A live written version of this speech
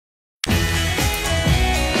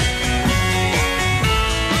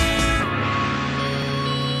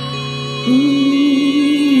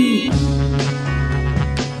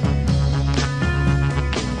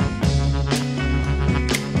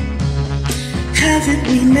Haven't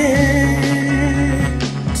we met?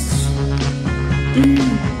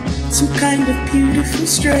 Some kind of beautiful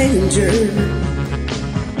stranger.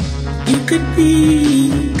 You could be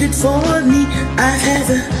good for me. I have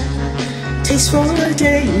a taste for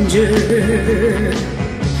danger.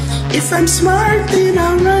 If I'm smart, then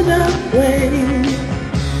I'll run away.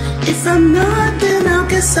 If I'm not, then I'll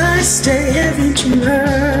guess I stay. Haven't you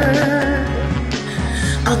heard?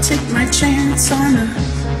 I'll take my chance on a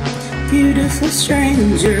beautiful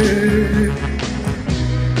stranger.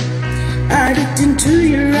 I looked into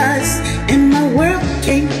your eyes and my world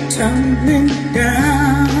came tumbling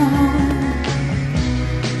down.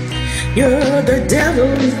 You're the devil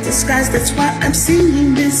in disguise, that's why I'm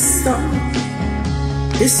singing this song.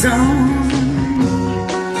 This song.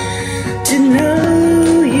 To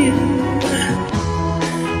know you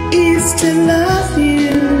is to love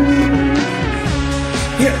you.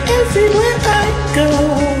 You're everywhere I go,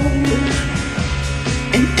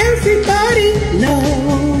 and everybody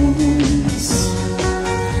knows.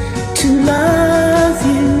 To love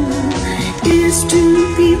you is to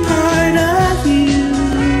be part of you.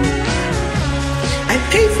 I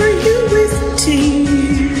pay for you with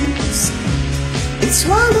tears and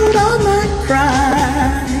swallowed all my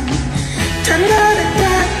pride.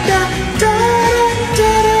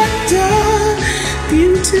 Da-da-da-da-da-da-da-da-da.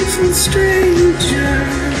 Beautiful stranger.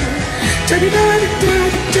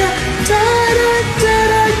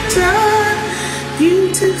 Da-da-da-da-da-da-da-da-da.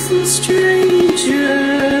 Beautiful stranger.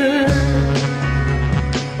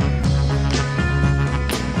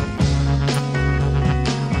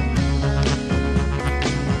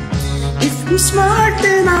 If I'm smart,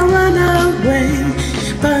 then I'll run away,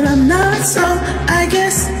 but I'm not, so I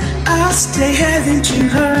guess I'll stay. Haven't you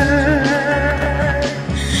heard?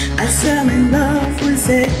 I fell in love with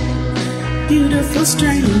a beautiful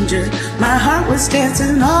stranger. My heart was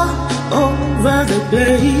dancing all over the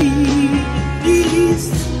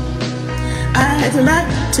place. I'd like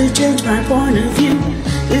to change my point of view.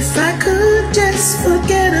 If I could just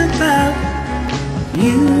forget about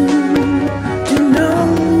you. To know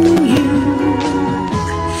you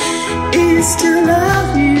is to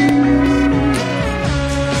love you.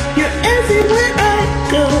 You're everywhere I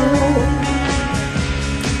go,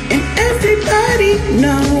 and everybody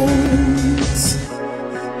knows.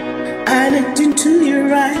 I looked into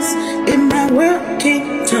your eyes and my world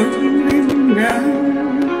came tumbling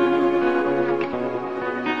down.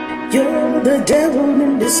 You're the devil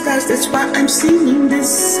in disguise, that's why I'm singing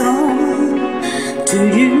this song to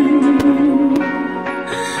you.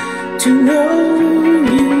 To know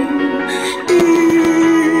you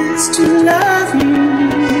is to love you.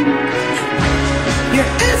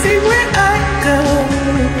 You're everywhere I go,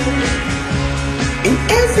 and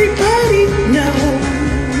everybody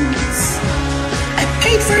knows. I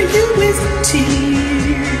paid for you with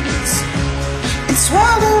tears and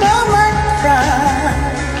swallowed all my pride.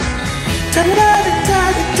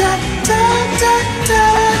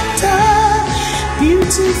 Da-da-da-da-da-da-da-da-da.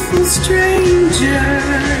 Beautiful stranger.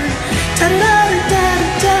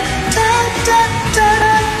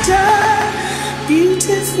 Da-da-da-da-da-da-da-da.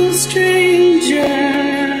 Beautiful stranger.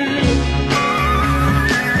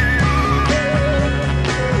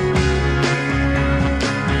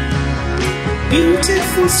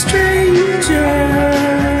 Beautiful stranger.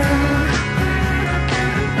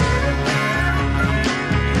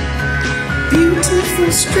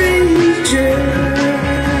 Beautiful stranger.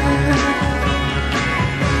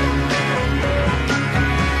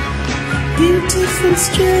 Beautiful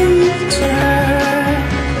stranger.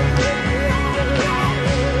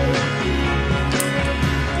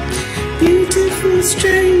 Beautiful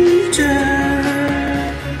stranger.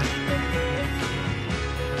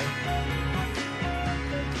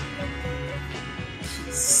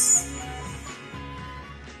 Peace.